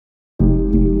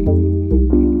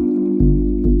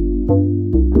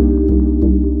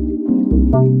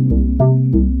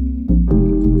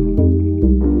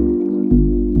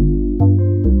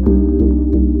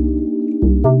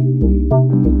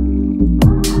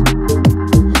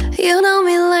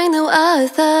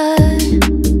thought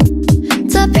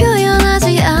다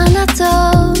표현하지 않아도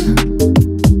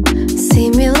See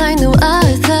me like no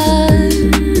other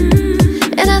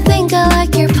And I think I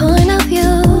like your point of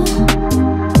view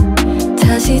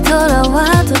다시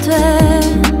돌아와도 돼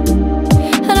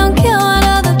I don't care what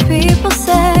other people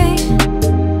say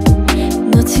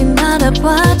놓지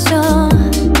말아봐줘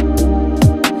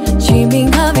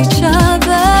Dreaming of each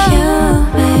other You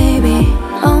baby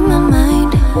on my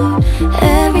mind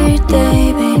Every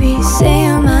day baby say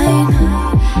you're mine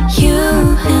You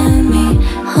and me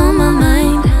on my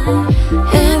mind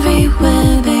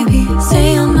Everywhere baby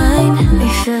say you're mine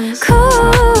It feels cool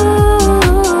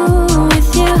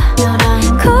with you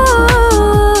Cool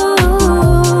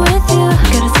with you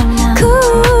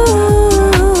Cool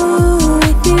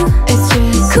with you It's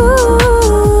just cool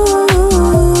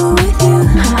with you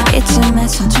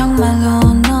이쯤에서 정말로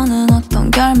너는 어떤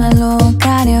결말로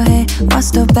가려 해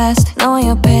What's the best 너의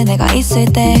옆에 내가 있을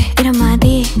때 이런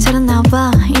말이 잘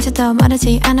나와 이제 더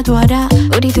말하지 않아도 알아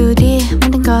우리 둘이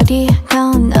만든 거리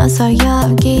건너서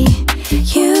여기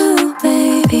You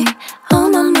baby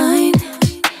on my mind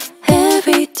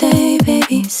Every day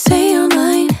baby say